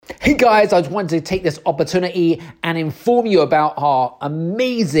Hey guys, I just wanted to take this opportunity and inform you about our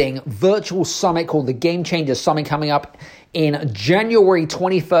amazing virtual summit called the Game Changers Summit coming up in January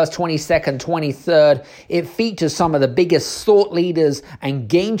 21st, 22nd, 23rd. It features some of the biggest thought leaders and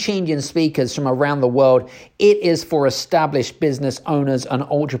game-changing speakers from around the world. It is for established business owners and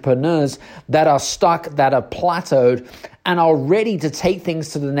entrepreneurs that are stuck, that are plateaued, and are ready to take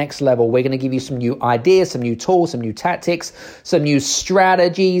things to the next level. We're going to give you some new ideas, some new tools, some new tactics, some new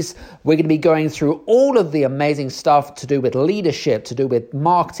strategies. We're going to be going through all of the amazing stuff to do with leadership, to do with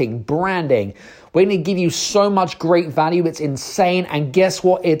marketing, branding. We're going to give you so much great value. It's insane. And guess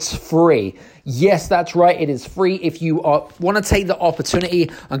what? It's free. Yes, that's right. It is free. If you want to take the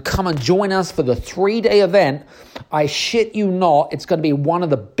opportunity and come and join us for the 3-day event, I shit you not, it's going to be one of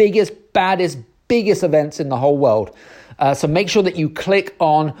the biggest, baddest, biggest events in the whole world. So make sure that you click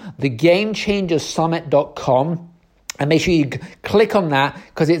on thegamechangersummit.com and make sure you click on that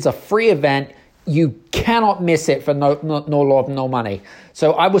because it's a free event. You cannot miss it for no love, no money.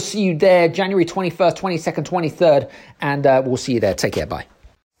 So I will see you there January 21st, 22nd, 23rd, and we'll see you there. Take care. Bye.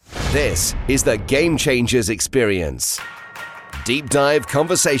 This is the Game Changers Experience. Deep dive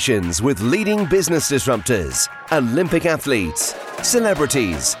conversations with leading business disruptors, Olympic athletes,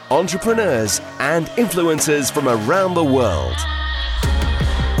 celebrities, entrepreneurs, and influencers from around the world.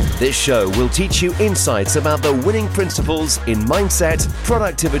 This show will teach you insights about the winning principles in mindset,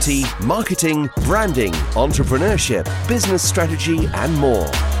 productivity, marketing, branding, entrepreneurship, business strategy, and more.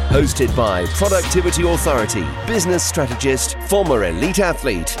 Hosted by Productivity Authority, business strategist, former elite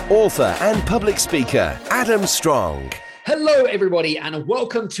athlete, author, and public speaker, Adam Strong. Hello, everybody, and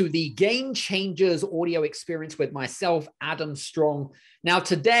welcome to the Game Changers audio experience with myself, Adam Strong. Now,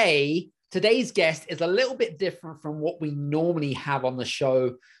 today's guest is a little bit different from what we normally have on the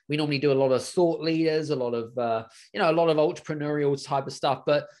show. We normally do a lot of thought leaders, a lot of entrepreneurial type of stuff.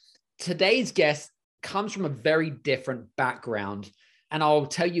 But today's guest comes from a very different background, and I'll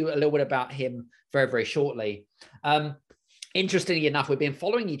tell you a little bit about him very, very shortly. Interestingly enough, we've been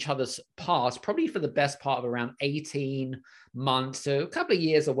following each other's paths probably for the best part of around 18 months to a couple of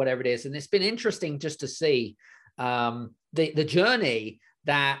years or whatever it is. And it's been interesting just to see the journey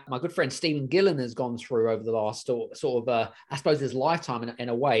that my good friend Stephen Gillen has gone through over the last I suppose his lifetime in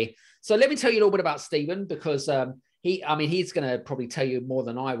a way. So let me tell you a little bit about Stephen because he's going to probably tell you more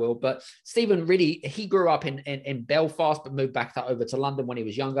than I will, but Stephen he grew up in Belfast, but moved back over to London when he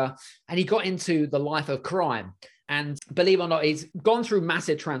was younger, and he got into the life of crime. And believe it or not, he's gone through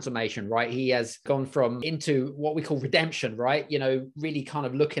massive transformation, right? He has gone into what we call redemption, right? You know, really kind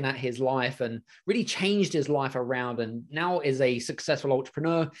of looking at his life and really changed his life around, and now is a successful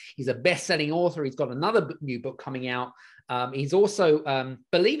entrepreneur. He's a best-selling author. He's got another new book coming out. He's also,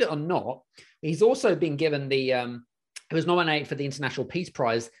 believe it or not, he's also been given he was nominated for the International Peace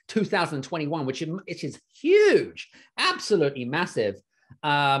Prize 2021, which is huge, absolutely massive.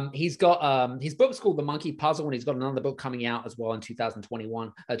 He's got his book's called The Monkey Puzzle, and he's got another book coming out as well in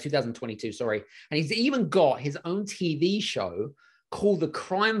 2022, sorry. And he's even got his own TV show called The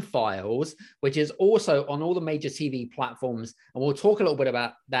Crime Files, which is also on all the major TV platforms. And we'll talk a little bit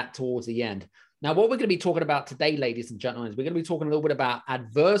about that towards the end. Now, what we're going to be talking about today, ladies and gentlemen, is we're going to be talking a little bit about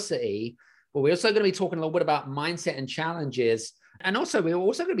adversity, but we're also going to be talking a little bit about mindset and challenges. And also, we're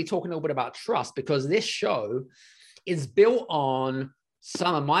also going to be talking a little bit about trust, because this show is built on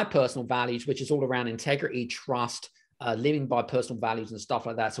some of my personal values, which is all around integrity, trust, living by personal values and stuff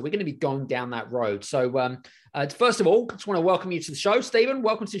like that. So we're going to be going down that road. So first of all, I just want to welcome you to the show. Stephen,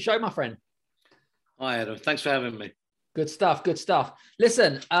 welcome to the show, my friend. Hi, Adam. Thanks for having me. Good stuff. Good stuff.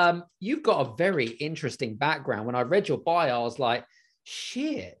 Listen, you've got a very interesting background. When I read your bio, I was like,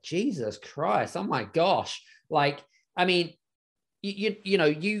 shit, Jesus Christ. Oh my gosh. Like, I mean,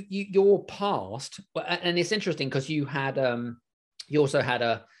 your past, and it's interesting because you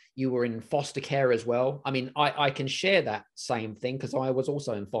were in foster care as well. I mean, I can share that same thing because I was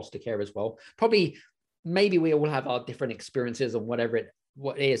also in foster care as well. Maybe we all have our different experiences and what it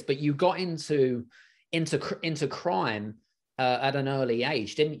is, but you got into crime at an early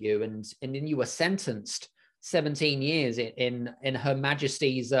age, didn't you? And then you were sentenced 17 years in Her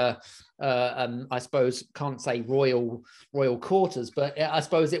Majesty's, I suppose, can't say royal quarters, but I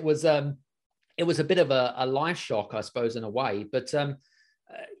suppose it was a bit of a life shock, I suppose, in a way. But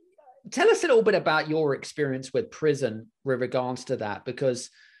tell us a little bit about your experience with prison with regards to that,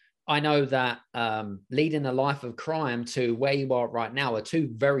 because I know that leading a life of crime to where you are right now are two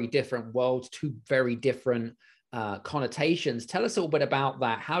very different worlds, two very different connotations. Tell us a little bit about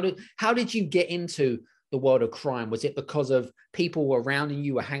that. How did you get into the world of crime? Was it because of people around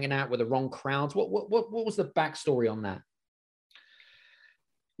you were hanging out with the wrong crowds? What was the backstory on that?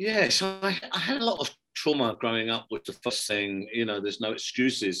 Yeah, so I had a lot of trauma growing up with the first thing, there's no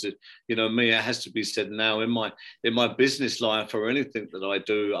excuses. Me, it has to be said now in my business life or anything that I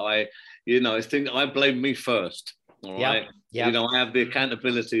do, I think I blame me first. All right. Yeah. I have the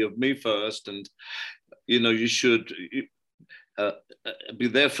accountability of me first, and you should uh, be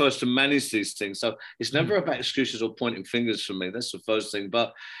there first to manage these things. So it's never about excuses or pointing fingers for me. That's the first thing.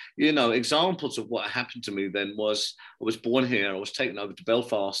 But, examples of what happened to me then was I was born here. I was taken over to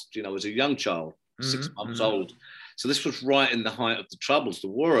Belfast, as a young child, 6 months old. So this was right in the height of the Troubles. The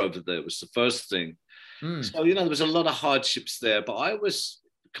war over there was the first thing. So, there was a lot of hardships there, but I was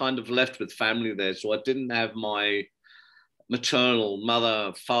kind of left with family there. So I didn't have my maternal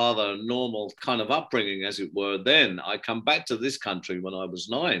mother, father, normal kind of upbringing, as it were. Then I come back to this country when I was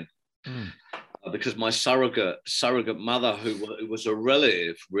 9, because my surrogate mother, who was a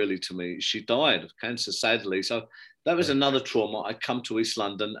relative really to me, she died of cancer, sadly. So that was another trauma. I come to East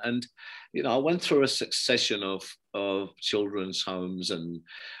London, and I went through a succession of children's homes, and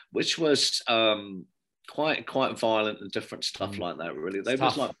which was quite violent and different stuff like that. Really, they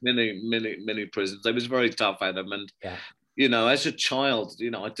was like mini prisons. They was very tough, Adam, and as a child,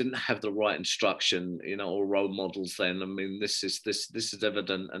 I didn't have the right instruction, or role models then. I mean, this is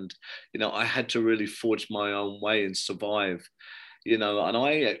evident. And, I had to really forge my own way and survive, and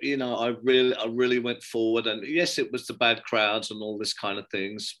I really went forward. And yes, it was the bad crowds and all this kind of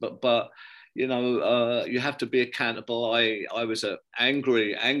things, but you have to be accountable. I was an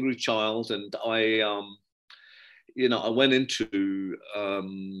angry child, and I went into,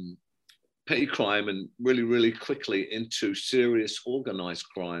 petty crime and really quickly into serious organized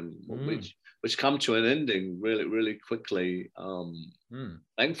crime, which come to an ending really quickly.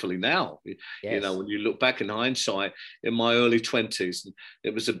 Thankfully now, when you look back in hindsight, in my early 20s,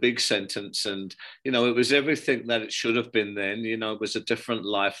 it was a big sentence, and it was everything that it should have been then. It was a different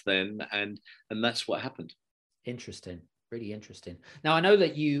life then, and that's what happened. Interesting. Really interesting. Now, I know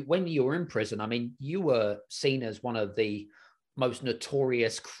that when you were in prison, I mean, you were seen as one of the most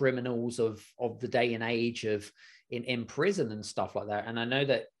notorious criminals of the day and age in prison and stuff like that. And I know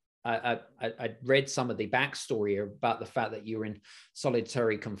that I read some of the backstory about the fact that you were in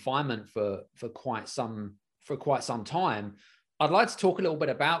solitary confinement for quite some time. I'd like to talk a little bit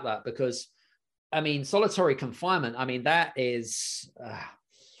about that, because I mean, solitary confinement, I mean, that is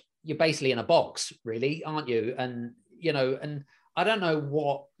you're basically in a box, really, aren't you? And and I don't know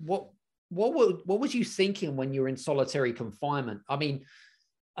what was you thinking when you were in solitary confinement? I mean,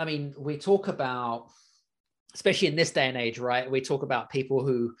 we talk about, especially in this day and age, right? We talk about people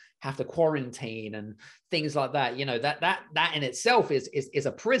who have to quarantine and things like that. That in itself is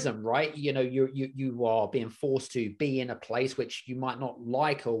a prison, right? You are being forced to be in a place which you might not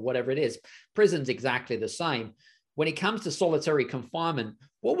like or whatever it is. Prison's exactly the same. When it comes to solitary confinement,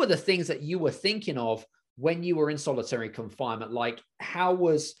 what were the things that you were thinking of when you were in solitary confinement? Like, how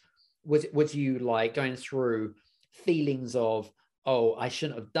was you like going through feelings of, oh, I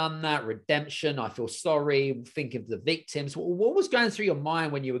shouldn't have done that, redemption, I feel sorry, think of the victims? What was going through your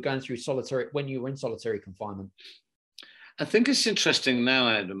mind when you were in solitary confinement? I think it's interesting now,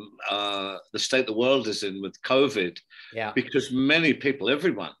 Adam, the state the world is in with COVID, because many people,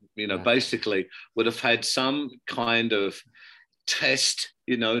 everyone, basically would have had some kind of test,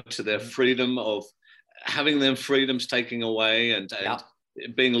 to their freedom, of having them freedoms taken away, and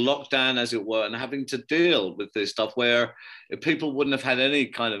being locked down, as it were, and having to deal with this stuff where people wouldn't have had any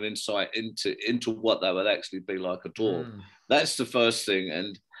kind of insight into what that would actually be like at all. That's the first thing.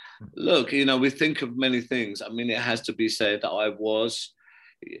 And look, we think of many things. I mean, it has to be said that I was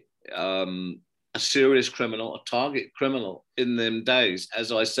a serious criminal, a target criminal in them days.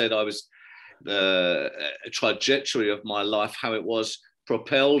 As I said, I was the trajectory of my life, how it was,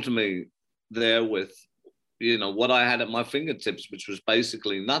 propelled me there with what I had at my fingertips, which was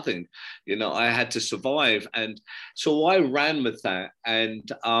basically nothing. I had to survive. And so I ran with that. And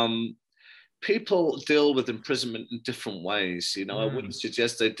people deal with imprisonment in different ways. I wouldn't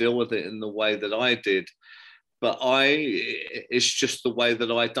suggest they deal with it in the way that I did, but it's just the way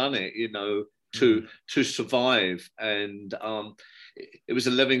that I done it, to survive. And it was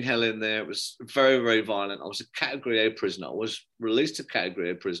a living hell in there. It was very, very violent. I was a Category A prisoner. I was released a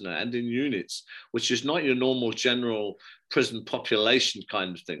Category A prisoner, and in units, which is not your normal general prison population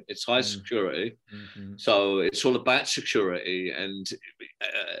kind of thing. It's high security. So it's all about security and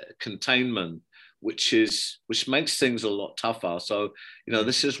containment, which makes things a lot tougher. So,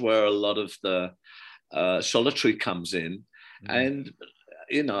 this is where a lot of the solitary comes in. And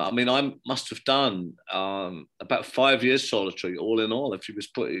I mean, I must have done about 5 years solitary, all in all, if you was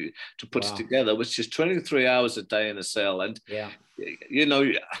put it together, which is 23 hours a day in a cell. And,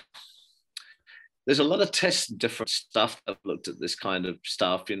 there's a lot of tests and different stuff. I've looked at this kind of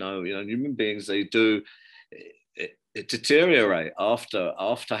stuff, human beings, they do it deteriorate after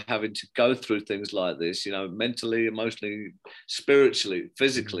having to go through things like this, mentally, emotionally, spiritually,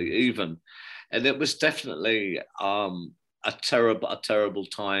 physically, even. And it was definitely a terrible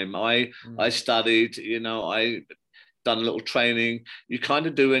time. I studied, I done a little training. You kind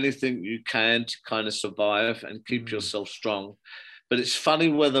of do anything you can to kind of survive and keep yourself strong. But it's funny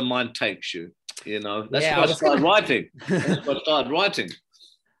where the mind takes you, That's why I started writing. That's why I started writing.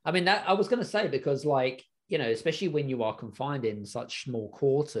 I mean, that I was going to say, because especially when you are confined in such small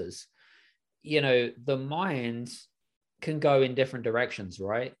quarters, the mind can go in different directions,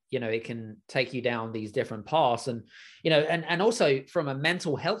 right? It can take you down these different paths, and and also from a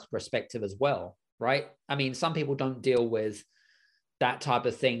mental health perspective as well, right? I mean, some people don't deal with that type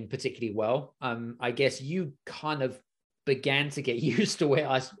of thing particularly well. I guess you kind of began to get used to it,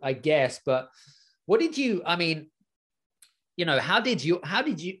 I guess. But what did you? I mean, how did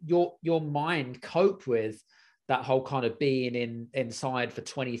your mind cope with that whole kind of being inside for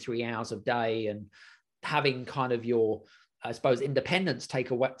 23 hours a day and having kind of your, I suppose, independence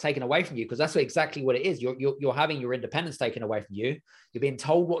taken away from you? Because that's exactly what it is. You're having your independence taken away from you. You're being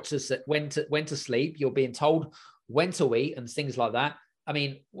told when to sleep. You're being told when to eat and things like that. I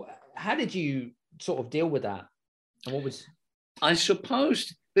mean, how did you sort of deal with that? And what was? I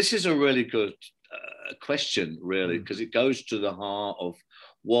suppose this is a really good question, really, because it goes to the heart of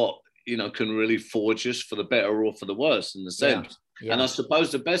what can really forge us for the better or for the worse, in the sense. Yeah. And I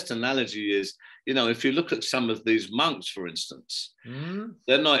suppose the best analogy is, if you look at some of these monks, for instance,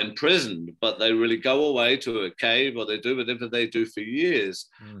 they're not in prison, but they really go away to a cave, or they do whatever they do for years.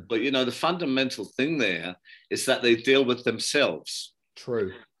 But, the fundamental thing there is that they deal with themselves.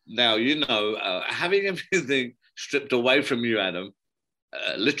 True. Now, having everything stripped away from you, Adam,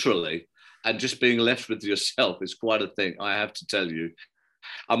 literally, and just being left with yourself is quite a thing, I have to tell you.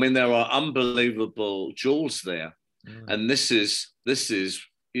 I mean, there are unbelievable jewels there. And this is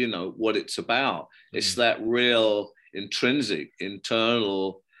what it's about. It's that real intrinsic,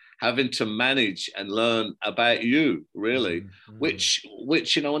 internal, having to manage and learn about you, really, which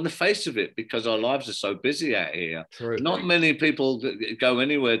on the face of it, because our lives are so busy out here, True. Not many people go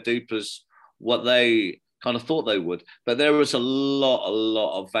anywhere deep as what they kind of thought they would. But there is a lot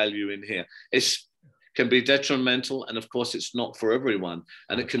of value in here. It's can be detrimental, and of course it's not for everyone,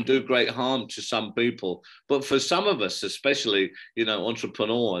 and it can do great harm to some people. But for some of us, especially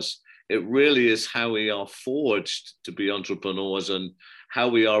entrepreneurs, it really is how we are forged to be entrepreneurs and how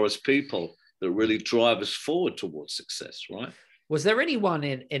we are as people that really drive us forward towards success, right? Was there anyone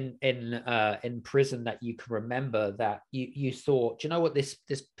in prison that you can remember that you thought, what, this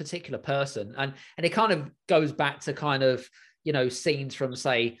particular person, and it kind of goes back to kind of scenes from,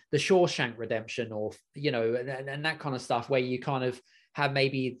 say, the Shawshank Redemption, or and that kind of stuff, where you kind of have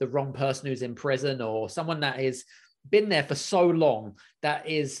maybe the wrong person who's in prison, or someone that has been there for so long that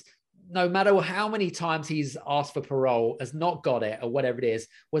is, no matter how many times he's asked for parole, has not got it, or whatever it is.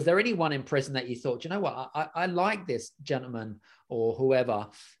 Was there anyone in prison that you thought, what, I like this gentleman or whoever?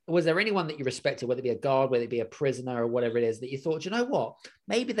 Was there anyone that you respected, whether it be a guard, whether it be a prisoner, or whatever it is, that you thought, what,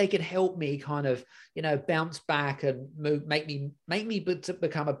 maybe they could help me kind of, bounce back and make me to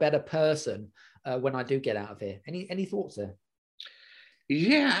become a better person when I do get out of here? Any thoughts there?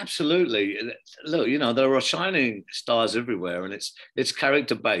 Yeah, absolutely. Look, there are shining stars everywhere, and it's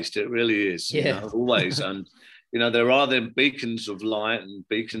character based. It really is, always. And there are them beacons of light and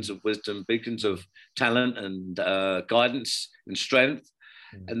beacons of wisdom, beacons of talent and guidance and strength.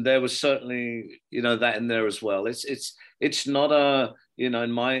 And there was certainly, that in there as well. It's not a,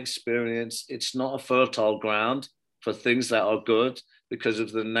 in my experience, it's not a fertile ground for things that are good because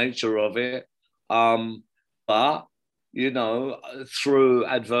of the nature of it. But through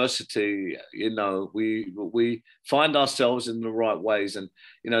adversity, we find ourselves in the right ways. And,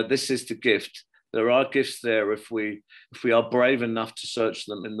 this is the gift. There are gifts there if we are brave enough to search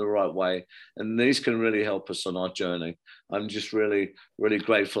them in the right way. And these can really help us on our journey. I'm just really, really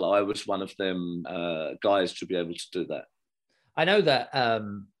grateful I was one of them guys to be able to do that. I know that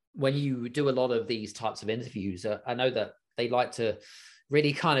when you do a lot of these types of interviews, I know that they like to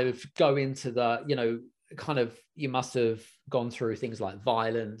really kind of go into the, kind of, you must have gone through things like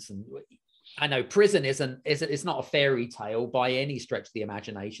violence, and I know prison it's not a fairy tale by any stretch of the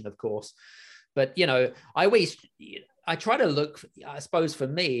imagination, of course, but I try to look, I suppose for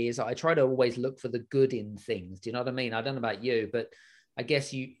me, is I try to always look for the good in things. Do you know what I mean? I don't know about you, but I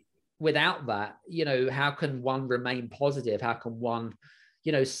guess without that, you know, how can one remain positive? How can one,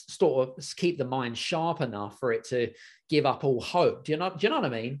 you know, sort of keep the mind sharp enough for it to give up all hope? Do you know what I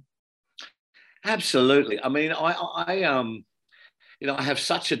mean? Absolutely. I mean, you know, I have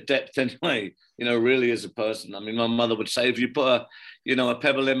such a depth anyway, you know, really as a person. I mean, my mother would say, if you put a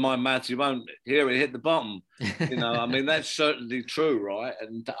pebble in my mouth, you won't hear it hit the bottom. You know, I mean, that's certainly true, right?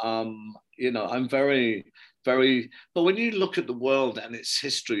 And, you know, I'm very, but when you look at the world and its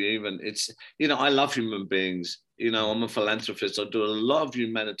history, even, it's, you know, I love human beings. You know, I'm a philanthropist. I do a lot of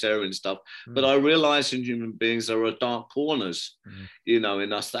humanitarian stuff, but I realize in human beings there are dark corners, you know,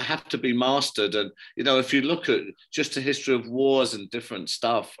 in us that have to be mastered. And, you know, if you look at just the history of wars and different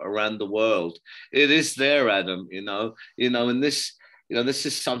stuff around the world, it is there, Adam, and this, you know, this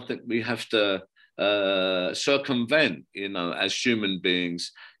is something we have to circumvent, you know, as human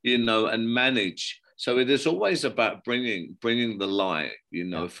beings, you know, and manage. So it is always about bringing the light, you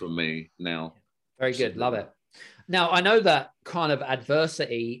know, for me now. Very good. Love it. Now, I know that kind of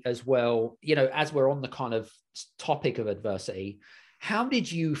adversity as well, you know, as we're on the kind of topic of adversity, how did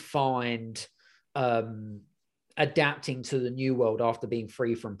you find adapting to the new world after being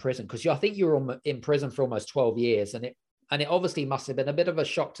free from prison? Because I think you were in prison for almost 12 years, and it obviously must have been a bit of a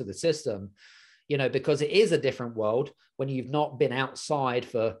shock to the system, you know, because it is a different world when you've not been outside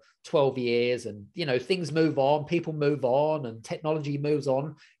for 12 years and, you know, things move on, people move on, and technology moves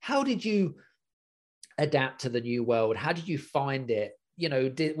on. How did you adapt to the new world? How did you find it? You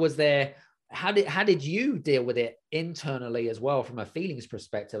know, how did you deal with it internally as well from a feelings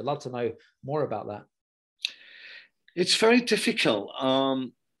perspective? I'd love to know more about that. It's very difficult.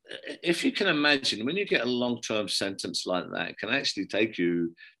 If you can imagine, when you get a long-term sentence like that, it can actually take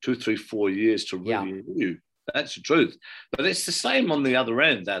you 2, 3, 4 years to really heal. That's the truth. But it's the same on the other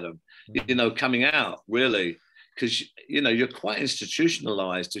end, Adam, you know, coming out, really, because, you know, you're quite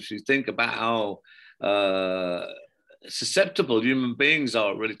institutionalized if you think about how susceptible human beings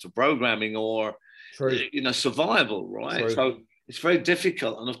are really to programming or, you know, survival, right? True. So it's very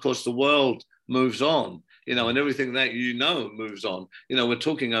difficult. And of course, the world moves on, you know, and everything that, you know, moves on. You know, we're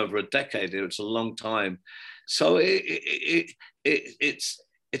talking over a decade here. It's a long time. So it's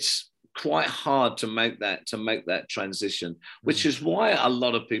quite hard to make that transition, which is why a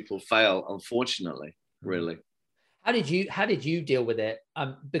lot of people fail, unfortunately, really. How did you deal with it?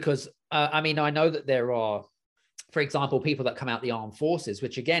 Because I mean, I know that there are, for example, people that come out the armed forces,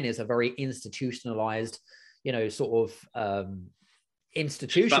 which again is a very institutionalized, you know, sort of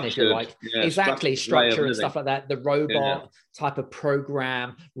institution, if you like, exactly, structure and stuff like that. The robot type of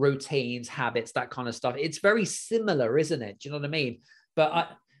program, routines, habits, that kind of stuff. It's very similar, isn't it? Do you know what I mean? But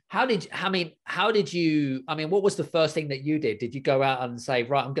what was the first thing that you did? Did you go out and say,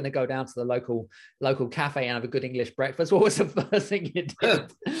 right, I'm going to go down to the local cafe and have a good English breakfast? What was the first thing you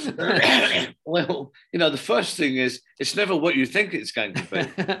did? Well, you know, the first thing is, it's never what you think it's going to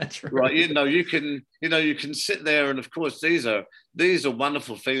be. Right? You know, you can sit there, and of course, these are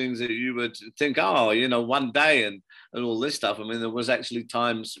wonderful feelings that you would think, oh, you know, one day and all this stuff. I mean, there was actually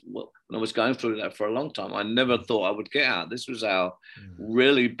times when I was going through that for a long time. I never thought I would get out. This was how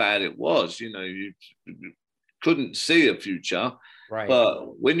really bad it was. You know, you couldn't see a future. Right.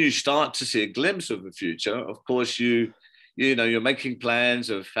 But when you start to see a glimpse of a future, of course, you know, you're making plans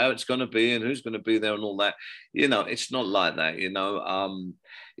of how it's going to be and who's going to be there and all that. You know, it's not like that, you know.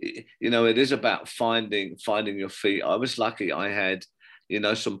 You know, it is about finding your feet. I was lucky. I had, you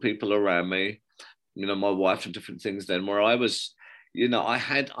know, some people around me, you know, my wife and different things then, where I was, you know, I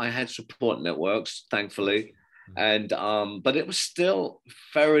had support networks, thankfully. And but it was still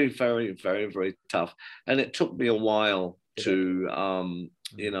very, very, very, very tough. And it took me a while to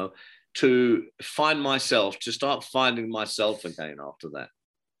you know, to start finding myself again after that.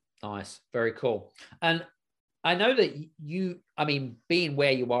 Nice. Very cool. And I know that I mean, being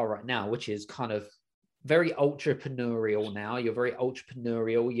where you are right now, which is kind of very entrepreneurial now, you're very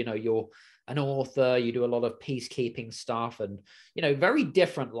entrepreneurial, you know, you're an author, you do a lot of peacekeeping stuff, and, you know, very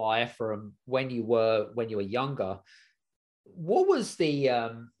different life from when you were younger. What was the,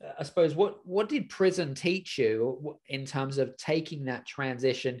 I suppose, what did prison teach you in terms of taking that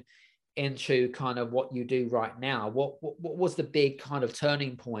transition into kind of what you do right now? What was the big kind of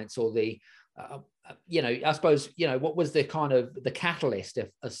turning points, or the, you know, I suppose, you know, what was the kind of the catalyst,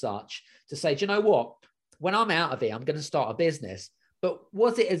 as such, to say, do you know what, when I'm out of here, I'm going to start a business? But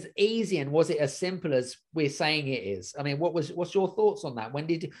was it as easy and was it as simple as we're saying it is? I mean, what's your thoughts on that? When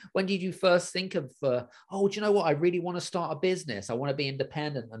did you first think of, oh, do you know what, I really want to start a business, I want to be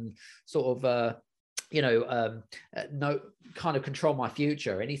independent and sort of, you know, kind of control my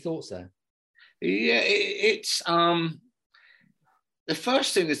future? Any thoughts there? Yeah, it's the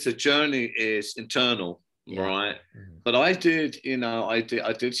first thing is the journey is internal, right? Mm-hmm. But I did, I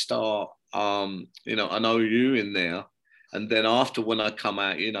did start, I know you in there. And then after when I come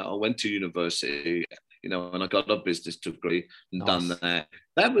out, I went to university, and I got a business degree and done that.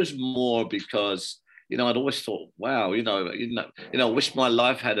 That was more because, I'd always thought, wow, I wish my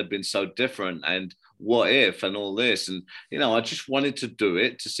life had been so different, and what if, and all this. And, I just wanted to do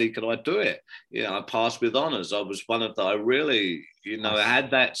it to see, could I do it? I passed with honors. I was one of I really, I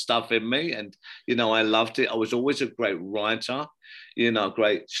had that stuff in me, and, I loved it. I was always a great writer,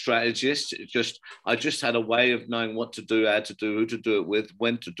 great strategist. I just had a way of knowing what to do, how to do, who to do it with,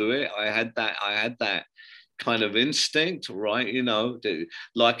 when to do it. I had that kind of instinct, right?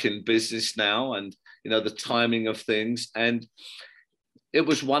 Like in business now, and, the timing of things. And it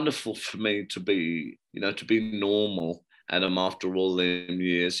was wonderful for me to be normal, Adam, after all them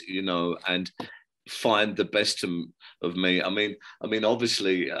years, and find the best of me. I mean,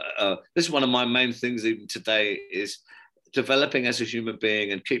 obviously, this is one of my main things even today is developing as a human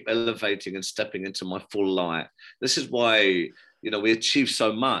being and keep elevating and stepping into my full light. This is why, we achieve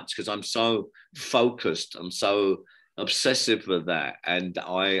so much, because I'm so focused. I'm so obsessive with that. And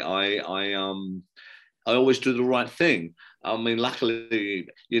I always do the right thing. I mean, luckily,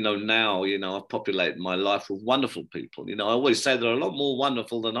 now, I've populated my life with wonderful people. I always say they're a lot more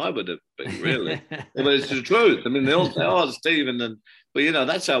wonderful than I would have been, really. But it's the truth. I mean, they all say, oh, Stephen, but,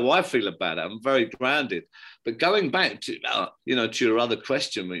 that's how I feel about it. I'm very grounded. But going back to, to your other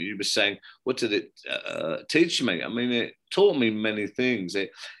question, when you were saying, what did it teach me? I mean, it taught me many things.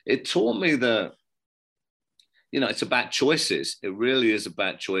 It taught me that, it's about choices. It really is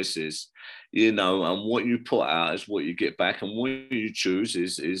about choices, and what you put out is what you get back, and what you choose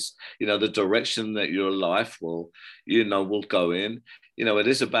is the direction that your life will go in. It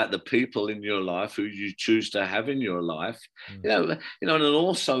is about the people in your life who you choose to have in your life. And it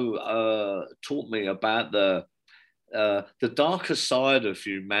also taught me about the darker side of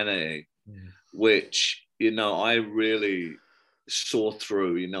humanity, which, I really saw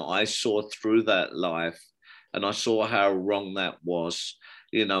through. I saw through that life. And I saw how wrong that was,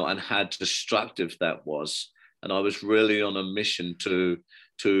 and how destructive that was. And I was really on a mission to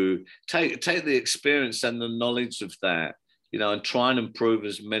take the experience and the knowledge of that, and try and improve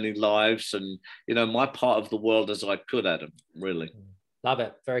as many lives and, my part of the world as I could, Adam, really. Love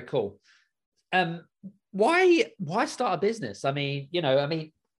it. Very cool. Why start a business? I mean, I've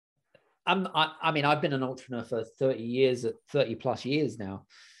been an entrepreneur for 30 plus years now.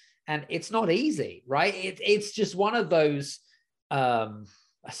 And it's not easy, right? It's just one of those, I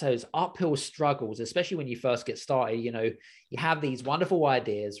suppose, uphill struggles, especially when you first get started. You have these wonderful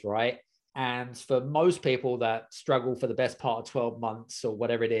ideas, right? And for most people that struggle for the best part of 12 months or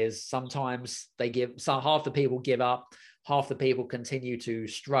whatever it is, sometimes half the people give up, half the people continue to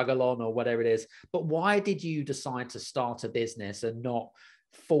struggle on or whatever it is. But why did you decide to start a business and not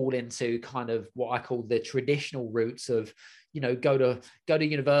fall into kind of what I call the traditional routes of, go to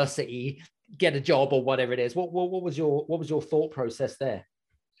university, get a job or whatever it is? What was your thought process there?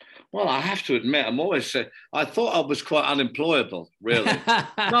 Well, I have to admit, I thought I was quite unemployable, really.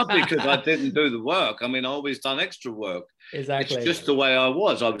 Not because I didn't do the work. I mean, I always done extra work. Exactly. It's just the way I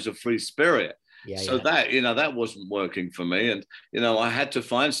was. I was a free spirit. That, that wasn't working for me. And, I had to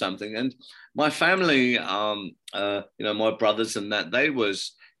find something. And my family, my brothers and that,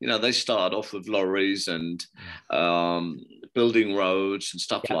 they started off with lorries and building roads and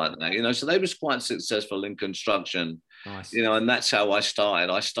stuff like that, so they was quite successful in construction. Nice. And that's how I started.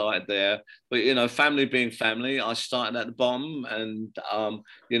 I started there, but, family being family, I started at the bottom and,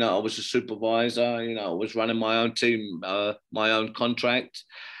 I was a supervisor, I was running my own team, my own contract.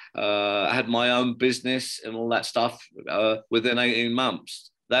 I had my own business and all that stuff within 18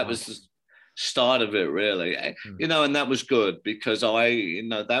 months. That was the start of it, really. And that was good because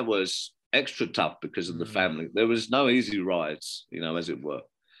that was extra tough because of the family. There was no easy rides, as it were.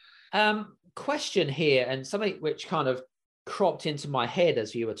 Question here, and something which kind of cropped into my head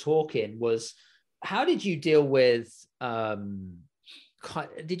as you were talking was, how did you deal with,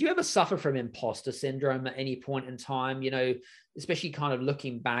 did you ever suffer from imposter syndrome at any point in time, especially kind of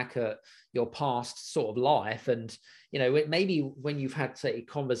looking back at your past sort of life and, maybe when you've had, say,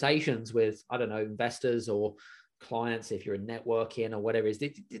 conversations with, I don't know, investors or clients, if you're in networking or whatever it is,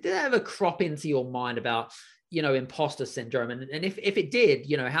 did that ever crop into your mind about, imposter syndrome? And if it did,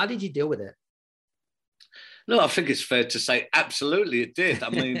 how did you deal with it? No, I think it's fair to say absolutely it did. I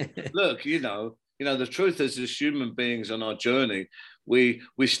mean, look, the truth is, as human beings on our journey, we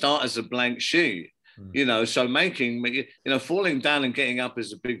start as a blank sheet. So falling down and getting up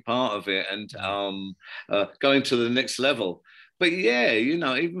is a big part of it, and going to the next level. but yeah, you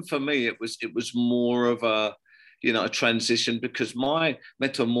know, even for me, it was more of a, you know, a transition, because my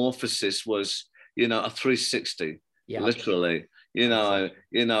metamorphosis was, you know, a 360, Yeah. literally, you know,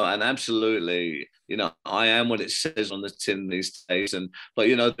 and absolutely, you know, I am what it says on the tin these days. But,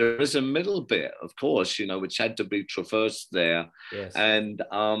 you know, there is a middle bit, of course, you know, which had to be traversed there. Yes. And,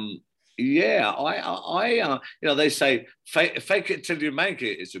 yeah, you know, they say fake it till you make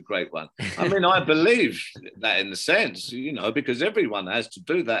it is a great one. I mean, I believe that in a sense, you know, because everyone has to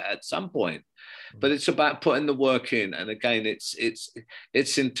do that at some point. But it's about putting the work in, and again,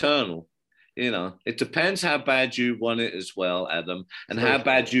 it's internal. You know, it depends how bad you want it as well, Adam, and how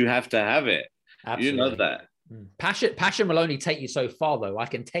bad you have to have it. Absolutely. You know that. Passion will only take you so far, though. I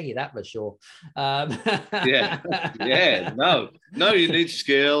can tell you that for sure. Yeah. No. You need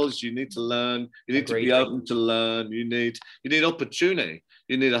skills. You need to learn. You need to be open to learn. You need opportunity.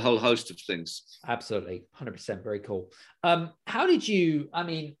 You need a whole host of things. Absolutely, 100%. Very cool. How did you? I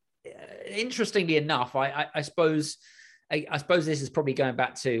mean, interestingly enough, I suppose this is probably going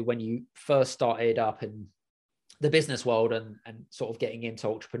back to when you first started up in the business world and sort of getting into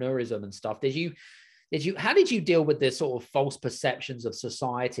entrepreneurism and stuff. How did you deal with this sort of false perceptions of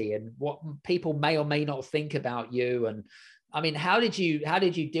society and what people may or may not think about you? And I mean, how did you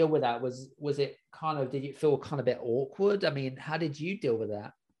deal with that? Was it kind of, did you feel kind of a bit awkward? I mean, how did you deal with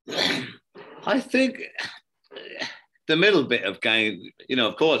that? I think the middle bit of game, you know,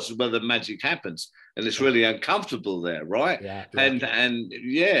 of course, where the magic happens, and it's really uncomfortable there, right? Yeah. And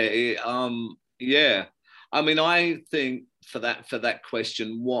yeah. I mean, I think for that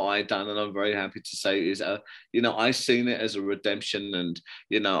question, what I done, and I'm very happy to say, is, you know, I seen it as a redemption, and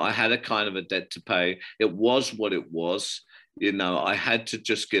you know, I had a kind of a debt to pay. It was what it was. You know, I had to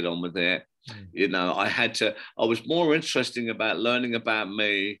just get on with it. You know, I was more interested about learning about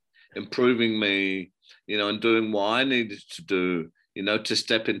me, improving me, you know, and doing what I needed to do, you know, to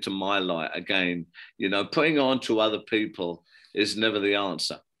step into my light again. You know, putting on to other people is never the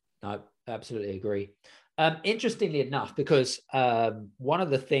answer. No, absolutely agree. Interestingly enough, because one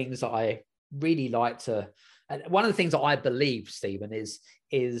of the things that I really like to, one of the things that I believe, Stephen, is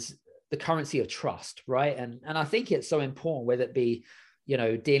the currency of trust, right? And I think it's so important, whether it be, you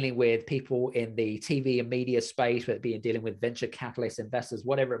know, dealing with people in the TV and media space, whether it be dealing with venture capitalists, investors,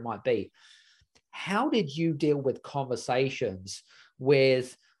 whatever it might be. How did you deal with conversations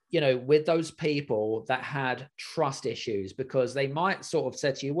with, you know, with those people that had trust issues? Because they might sort of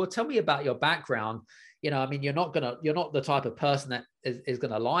say to you, well, tell me about your background. You know, I mean, you're not the type of person that is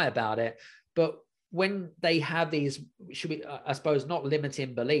going to lie about it. But when they have these, I suppose, not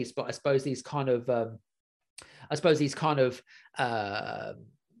limiting beliefs, but I suppose these kind of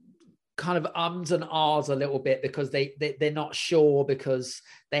ums and ahs a little bit, because they're not sure, because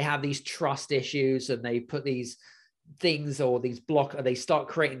they have these trust issues, and they put these things or they start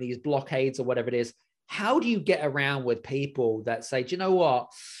creating these blockades or whatever it is. How do you get around with people that say, do you know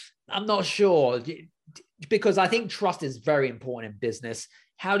what, I'm not sure? Because I think trust is very important in business.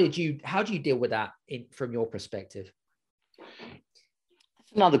 How do you deal with that from your perspective?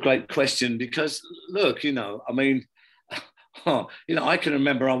 That's another great question, because look, you know, I mean, you know, I can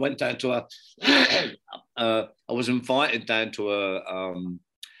remember I went down to I was invited down to a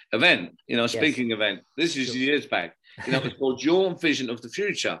event, you know, a speaking event. This is years back. You know, it was called Your Vision of the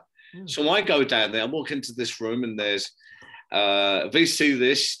Future. So I go down there, I walk into this room, and there's VC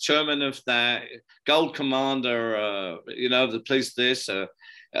this, chairman of that, gold commander, you know, the police this,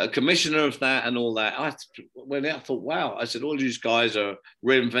 commissioner of that, and all that. I thought, wow. I said, all these guys are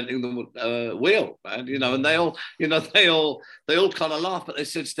reinventing the wheel, and you know, and they all kind of laugh, but they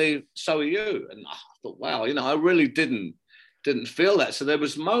said, Steve, so are you. And I thought, wow, you know, I really didn't feel that. So there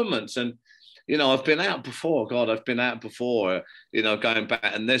was moments, and you know, I've been out before. You know, going back,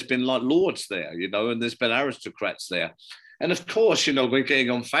 and there's been like lords there, you know, and there's been aristocrats there. And of course, you know, we're getting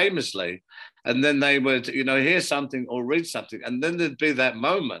on famously, and then they would, you know, hear something or read something, and then there'd be that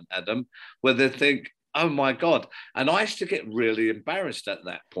moment, Adam, where they think, oh my God. And I used to get really embarrassed at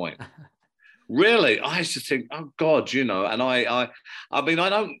that point. Really, I used to think, oh God, you know, and I mean, I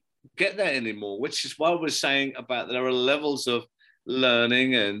don't get that anymore, which is why I was saying about there are levels of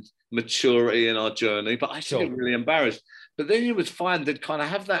learning and maturity in our journey, but I used to get really embarrassed. But then you would find they'd kind of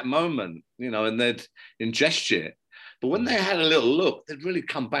have that moment, you know, and they'd ingest it. But when they had a little look, they'd really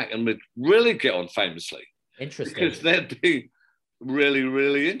come back and would really get on famously. Interesting. Because they'd be really,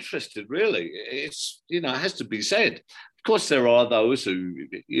 really interested, really. It's, you know, it has to be said. Of course, there are those who,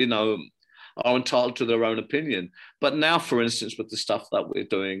 you know, are entitled to their own opinion. But now, for instance, with the stuff that we're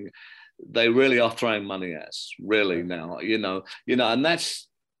doing, they really are throwing money at us, really now, you know, and that's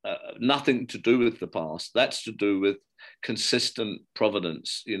nothing to do with the past. That's to do with consistent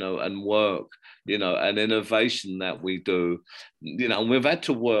providence, and work, and innovation that we do, and we've had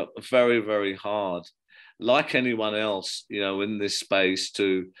to work very, very hard, like anyone else, in this space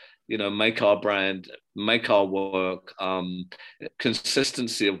to, make our brand, make our work,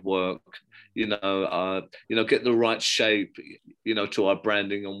 consistency of work, get the right shape, to our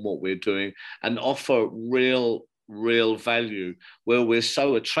branding and what we're doing, and offer real value where we're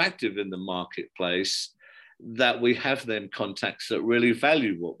so attractive in the marketplace that we have them contacts that really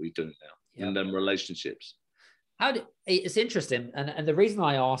value what we do now, and them relationships. It's interesting. And the reason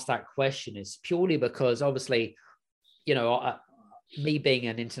I asked that question is purely because obviously, me being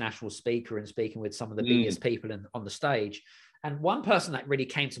an international speaker and speaking with some of the biggest people on the stage. And one person that really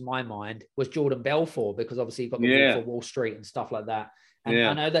came to my mind was Jordan Belfort, because obviously you've got the Wolf of Wall Street and stuff like that. And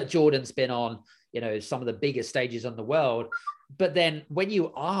I know that Jordan's been on, some of the biggest stages in the world. But then when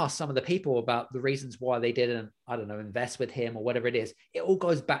you ask some of the people about the reasons why they didn't, I don't know, invest with him or whatever it is, it all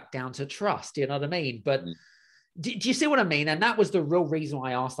goes back down to trust. You know what I mean? But do you see what I mean? And that was the real reason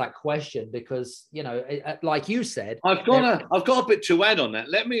why I asked that question, because, like you said, I've got a bit to add on that.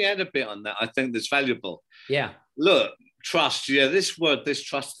 Let me add a bit on that. I think that's valuable. Yeah. Look, trust. Yeah, this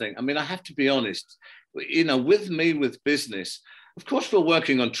trust thing. I mean, I have to be honest, with business, of course, we're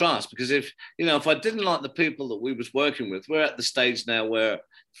working on trust, because if I didn't like the people that we was working with, we're at the stage now where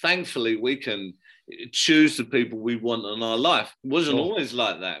thankfully we can choose the people we want in our life. It wasn't always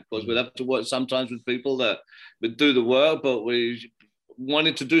like that. Of course, we'd have to work sometimes with people that would do the work, but we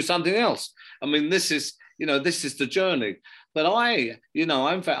wanted to do something else. I mean, this is the journey. But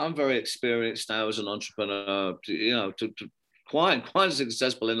I'm very experienced now as an entrepreneur, to quite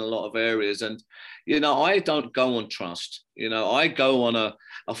successful in a lot of areas. And, I don't go on trust. I go on a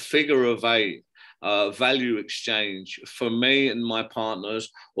figure of eight, value exchange for me and my partners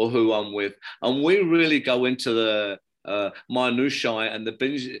or who I'm with. And we really go into the minutiae and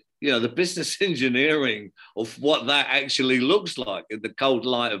the business engineering of what that actually looks like in the cold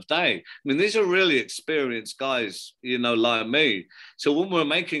light of day. I mean, these are really experienced guys, like me. So when we're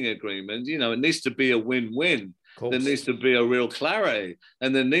making an agreement, it needs to be a win-win. There needs to be a real clarity,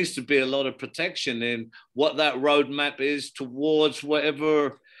 and there needs to be a lot of protection in what that roadmap is towards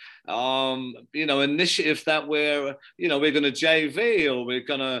whatever initiative that we're going to JV or we're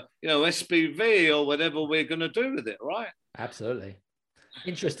going to, SPV or whatever we're going to do with it, right? Absolutely.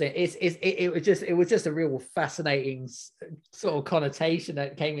 Interesting. It was just a real fascinating sort of connotation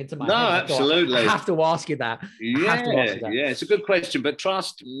that came into my head. Absolutely. I have to ask you that. Yeah, it's a good question. But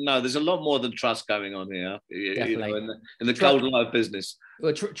trust, no, there's a lot more than trust going on here. Definitely. In the cold life business.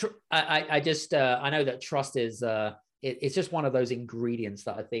 Well, I know that trust is it's just one of those ingredients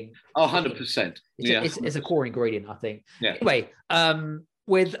that I think. 100%. It's a core ingredient, I think. Yeah. Anyway,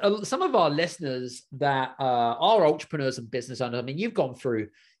 with some of our listeners that are entrepreneurs and business owners, I mean, you've gone through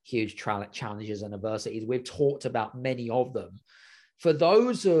huge challenges and adversities. We've talked about many of them. For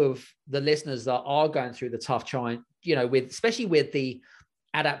those of the listeners that are going through the tough time, especially with the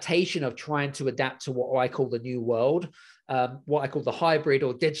adaptation of trying to adapt to what I call the new world, what I call the hybrid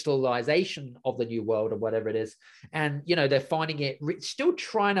or digitalization of the new world or whatever it is. And, they're finding it, still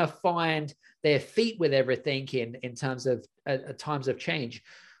trying to find their feet with everything in terms of times of change.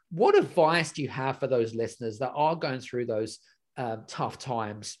 What advice do you have for those listeners that are going through those tough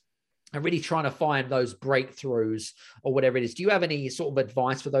times and really trying to find those breakthroughs or whatever it is? Do you have any sort of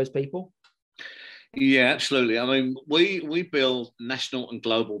advice for those people? Yeah, absolutely. I mean, we build national and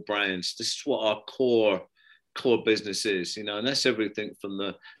global brands. This is what our core business is, and that's everything from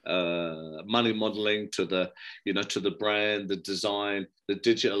the money modeling to the brand, the design, the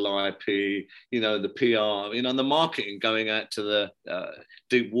digital IP, the PR, and the marketing going out to the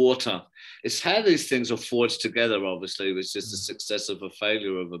deep water. It's how these things are forged together. Obviously, it's just the success of a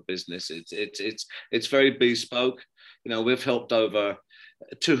failure of a business. It's very bespoke. We've helped over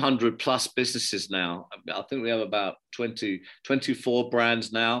 200 plus businesses now. I think we have about 24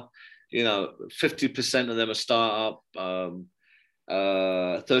 brands now. 50% of them are startup,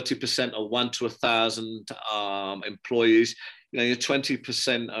 30% are 1 to 1,000 employees. Your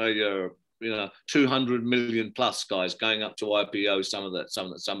 20% are your 200 million plus guys going up to IPO. Some of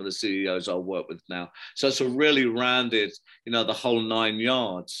the CEOs I work with now. So it's a really rounded, the whole 9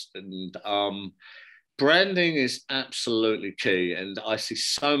 yards. And branding is absolutely key. And I see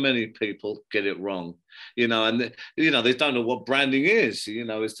so many people get it wrong. And they don't know what branding is.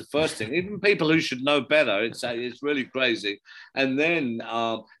 It's the first thing. Even people who should know better, it's really crazy. And then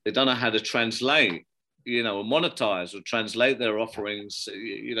they don't know how to translate, or monetize or translate their offerings,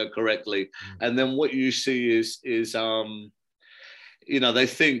 correctly. And then what you see is they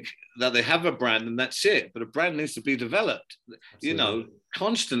think that they have a brand and that's it, but a brand needs to be developed, Absolutely.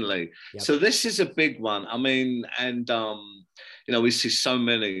 Constantly. Yep. So this is a big one. I mean, and we see so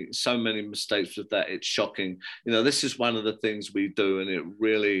many mistakes with that. It's shocking. This is one of the things we do, and it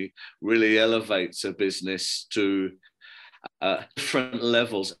really, really elevates a business to different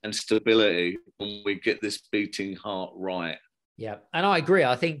levels and stability when we get this beating heart right. Yeah, and I agree.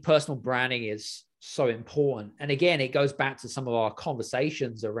 I think personal branding is so important. And again, it goes back to some of our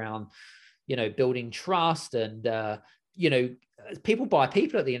conversations around, building trust and, people buy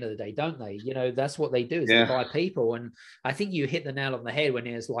people at the end of the day, don't they? That's what they do is they buy people. And I think you hit the nail on the head when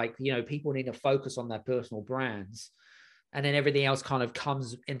it's like, people need to focus on their personal brands and then everything else kind of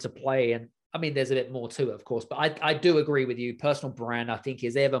comes into play. And I mean, there's a bit more to it, of course, but I do agree with you. Personal brand, I think,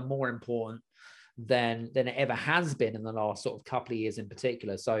 is ever more important than it ever has been in the last sort of couple of years in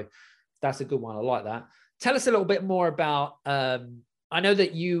particular. So that's a good one. I like that. Tell us a little bit more about, I know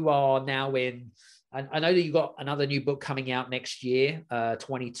that you are now I know that you've got another new book coming out next year,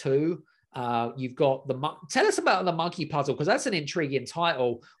 22. You've got tell us about the monkey puzzle, because that's an intriguing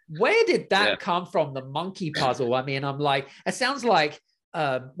title. Where did that come from, the monkey puzzle? I mean, I'm like, it sounds like,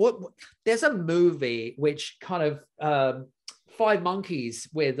 there's a movie which kind of, Five Monkeys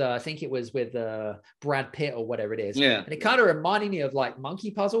with I think it was with Brad Pitt or whatever it is. Yeah. And it kind of reminded me of like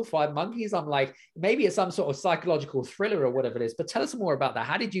Monkey Puzzle, Five Monkeys. I'm like, maybe it's some sort of psychological thriller or whatever it is. But tell us more about that.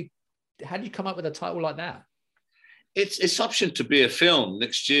 How did you come up with a title like that? It's optioned to be a film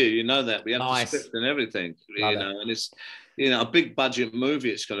next year. That we have the script and everything. And it's a big budget movie.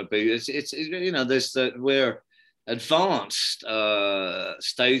 It's going to be. It's we're advanced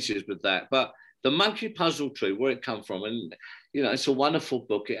stages with that, but the Monkey Puzzle Tree, where it come from, and it's a wonderful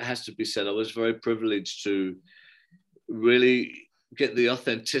book. It has to be said. I was very privileged to really get the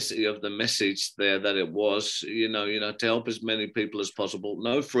authenticity of the message there that it was, to help as many people as possible.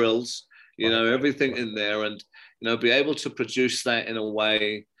 No frills, everything in there, and be able to produce that in a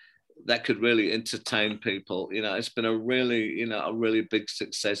way that could really entertain people. It's been a really big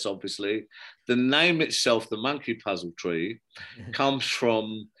success. Obviously, the name itself, the Monkey Puzzle Tree, comes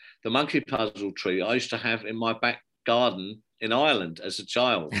from the monkey puzzle tree I used to have in my back garden in Ireland as a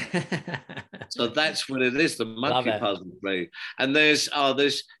child. So that's what it is, the monkey puzzle tree. And there's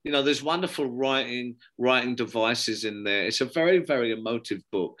wonderful writing devices in there. It's a very, very emotive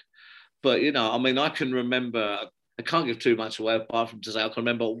book. But, I can remember, I can't give too much away apart from to say I can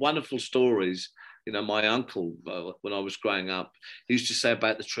remember wonderful stories. My uncle, when I was growing up, he used to say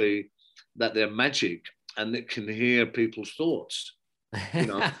about the tree that they're magic and it can hear people's thoughts. They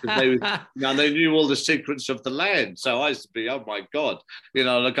knew all the secrets of the land. So I used to be, oh my God,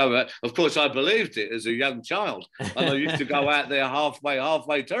 of course I believed it as a young child. And I used to go out there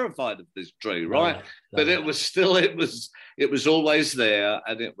halfway terrified of this tree, right? But it was always there.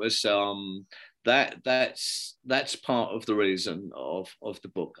 And it was, that's part of the reason of the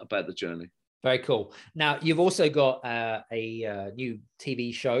book, about the journey. Very cool. Now, you've also got a new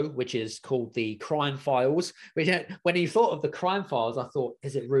TV show, which is called The Crime Files. Which, when you thought of The Crime Files, I thought,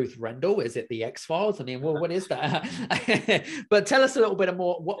 is it Ruth Rendell? Is it The X-Files? I mean, well, what is that? But tell us a little bit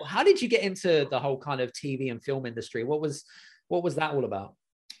more. How did you get into the whole kind of TV and film industry? What was that all about?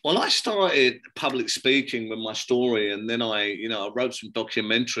 Well, I started public speaking with my story, and then I wrote some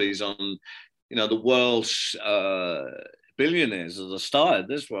documentaries on, the world's billionaires as I started.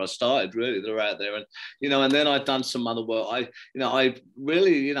 This is where I started, really. They're out there. And, and then I'd done some other work. I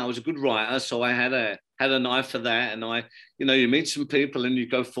really, I was a good writer. So I had an eye for that. And you meet some people and you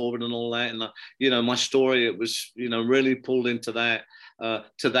go forward and all that. And, my story, it was, really pulled into that,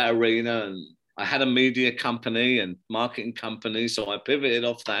 to that arena. And I had a media company and marketing company. So I pivoted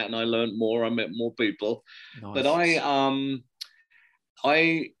off that and I learned more. I met more people. Nice. But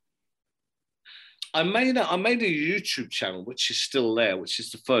I made a YouTube channel, which is still there, which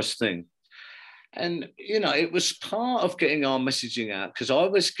is the first thing. And, it was part of getting our messaging out, because I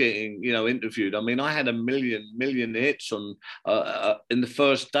was getting, interviewed. I mean, I had a million hits on in the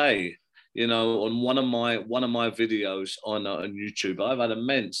first day, on one of my videos on YouTube. I've had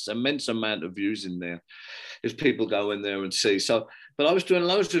immense amount of views in there, if people go in there and see. So, but I was doing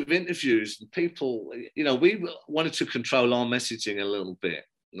loads of interviews, and people, we wanted to control our messaging a little bit.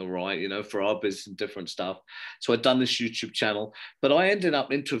 All right, for our business and different stuff. So I'd done this YouTube channel, but I ended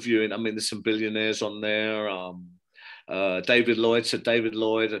up interviewing, there's some billionaires on there, David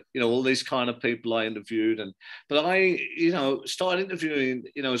Lloyd, all these kind of people I interviewed. But I, started interviewing,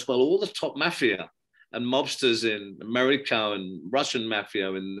 as well, all the top mafia and mobsters in America and Russian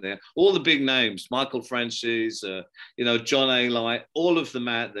mafia in there, all the big names, Michael Francis, John A. Light, all of them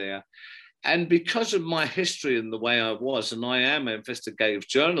out there. And because of my history and the way I was, and I am an investigative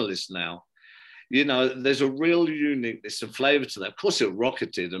journalist now, you know, there's a real uniqueness and flavor to that. Of course, it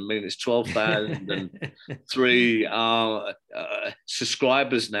rocketed. I mean, it's 12,003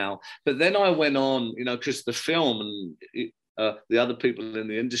 subscribers now. But then I went on, you know, because the film and the other people in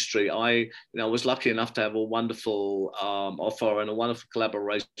the industry, I was lucky enough to have a wonderful offer and a wonderful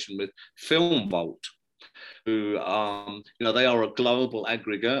collaboration with Film Vault, who, they are a global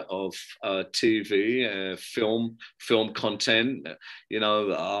aggregate of TV, film content.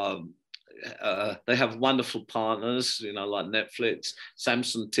 They have wonderful partners, you know, like Netflix,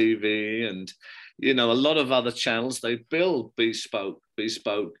 Samsung TV, and, you know, a lot of other channels. They build bespoke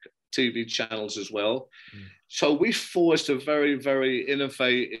TV channels as well. Mm. So we forged a very, very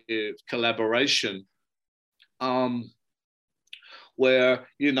innovative collaboration where,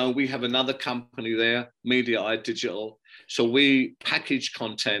 you know, we have another company there, Media Eye Digital. So we package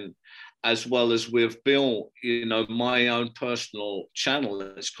content, as well as we've built, you know, my own personal channel.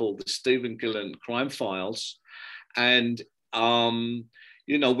 It's called the Stephen Gillen Crime Files. And,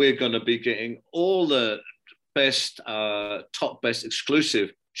 you know, we're going to be getting all the best, top best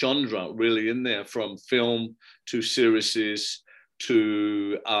exclusive genre really in there, from film to series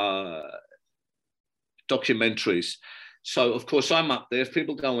to documentaries. So, of course, I'm up there. If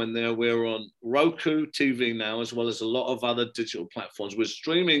people go in there, we're on Roku TV now, as well as a lot of other digital platforms. We're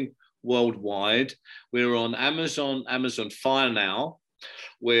streaming worldwide. We're on Amazon Fire now,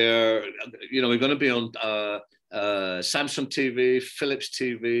 where, you know, we're going to be on Samsung TV, Philips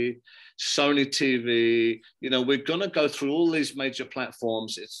TV, Sony TV. You know, we're going to go through all these major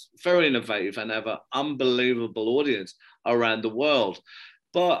platforms. It's very innovative and have an unbelievable audience around the world.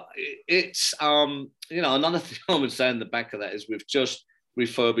 But it's, you know, another thing I would say in the back of that is we've just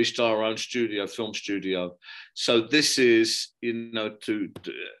refurbished our own film studio. So this is, you know, to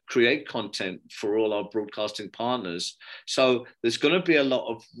create content for all our broadcasting partners. So there's going to be a lot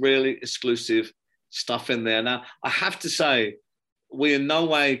of really exclusive stuff in there. Now, I have to say, we in no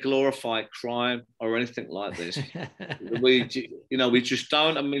way glorify crime or anything like this. we just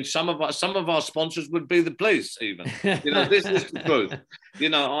don't. I mean, some of our sponsors would be the police even. You know, this is the truth. You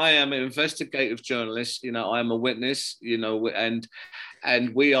know, I am an investigative journalist. You know, I am a witness. You know, and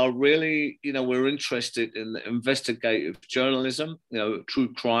we are really, you know, we're interested in the investigative journalism. You know,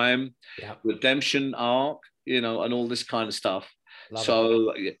 true crime, redemption arc. You know, and all this kind of stuff.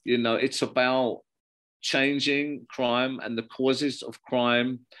 So you know, it's about changing crime and the causes of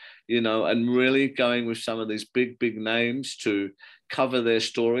crime, you know, and really going with some of these big names to cover their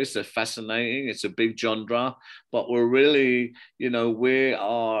stories. They're fascinating. It's a big genre, but we're really, you know,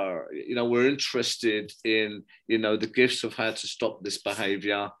 we're interested in, you know, the gifts of how to stop this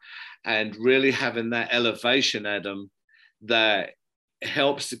behavior, and really having that elevation, Adam, that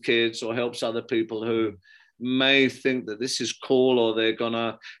helps the kids or helps other people who may think that this is cool, or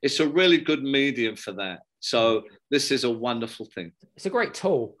it's a really good medium for that. So this is a wonderful thing. It's a great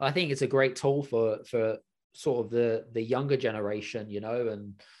tool. I think it's a great tool for sort of the younger generation, you know,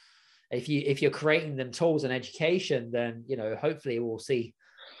 and if you're creating them tools and education, then, you know, hopefully we'll see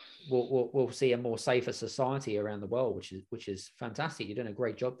a more safer society around the world, which is fantastic. You're doing a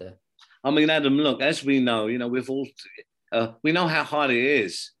great job there. I mean, Adam, look, as we know, you know, we know how hard it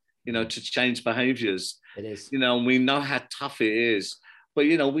is, you know, to change behaviors. It is. You know, and we know how tough it is. But,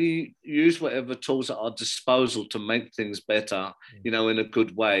 you know, we use whatever tools at our disposal to make things better, you know, in a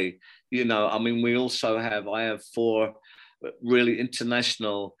good way. You know, I mean, I have 4 really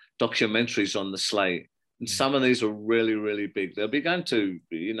international documentaries on the slate. And some of these are really, really big. They'll be going to,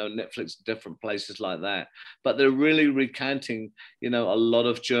 you know, Netflix, different places like that. But they're really recanting, you know, a lot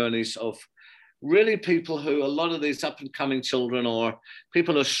of journeys of really people who, a lot of these up and coming children or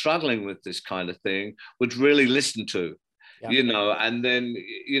people who are struggling with this kind of thing would really listen to. You know, and then,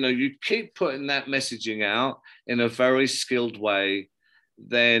 you know, you keep putting that messaging out in a very skilled way,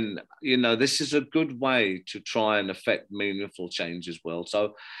 then, you know, this is a good way to try and affect meaningful change as well.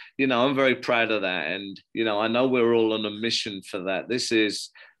 So, you know, I'm very proud of that. And, you know, I know we're all on a mission for that. This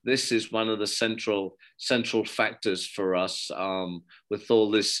is one of the central factors for us, with all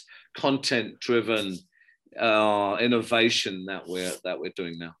this content-driven innovation that we're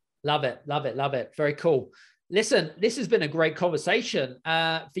doing now. Love it. Very cool. Listen, this has been a great conversation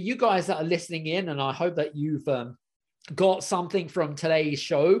for you guys that are listening in, and I hope that you've got something from today's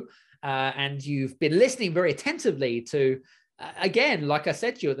show, and you've been listening very attentively to, again, like I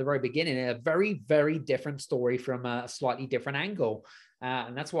said to you at the very beginning, a very, very different story from a slightly different angle.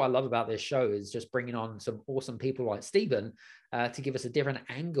 And that's what I love about this show, is just bringing on some awesome people like Stephen to give us a different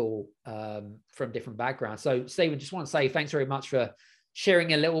angle from different backgrounds. So Stephen, just want to say thanks very much for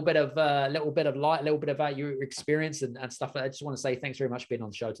sharing a little bit of light, a little bit about your experience and stuff. I just want to say thanks very much for being on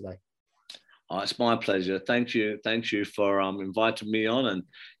the show today. Oh, it's my pleasure. Thank you for inviting me on,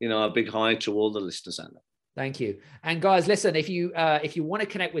 and a big hi to all the listeners out there. Thank you. And guys, listen, if you want to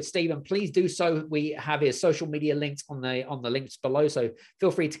connect with Stephen, please do so. We have his social media links on the links below. So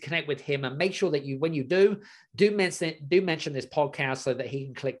feel free to connect with him, and make sure that when you do mention this podcast so that he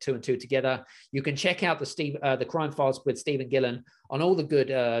can click 2 and 2 together. You can check out the Crime Files with Stephen Gillen on all the good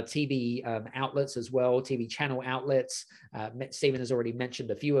TV outlets as well, TV channel outlets. Stephen has already mentioned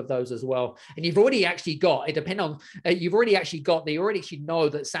a few of those as well. And you've already actually got, you already actually know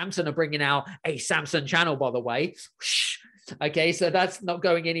that Samsung are bringing out a Samsung channel, by the way. Okay, so that's not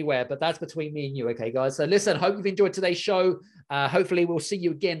going anywhere, but that's between me and you. Okay, guys. So listen, hope you've enjoyed today's show. Hopefully we'll see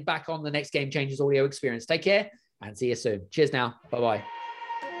you again back on the next Game Changers audio experience. Take care and see you soon. Cheers now. Bye-bye.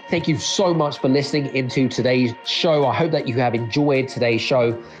 Thank you so much for listening into today's show. I hope that you have enjoyed today's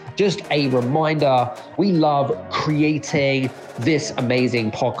show. Just a reminder, we love creating this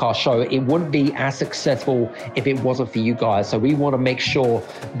amazing podcast show. It wouldn't be as successful if it wasn't for you guys. So we want to make sure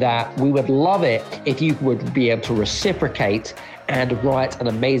that we would love it if you would be able to reciprocate and write an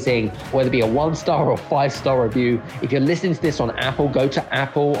amazing, whether it be a 1-star or 5-star review. If you're listening to this on Apple, go to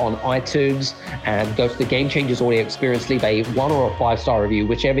Apple on iTunes and go to the Game Changers audio experience, leave a 1 or a 5-star review,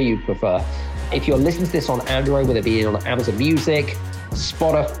 whichever you prefer. If you're listening to this on Android, whether it be on Amazon Music,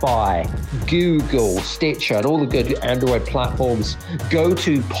 Spotify, Google, Stitcher, and all the good Android platforms, go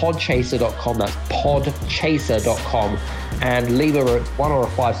to podchaser.com. That's podchaser.com, and leave a 1 or a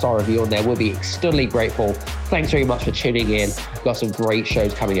 5-star review on there. We'll be extremely grateful. Thanks very much for tuning in. We've got some great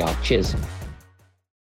shows coming up. Cheers.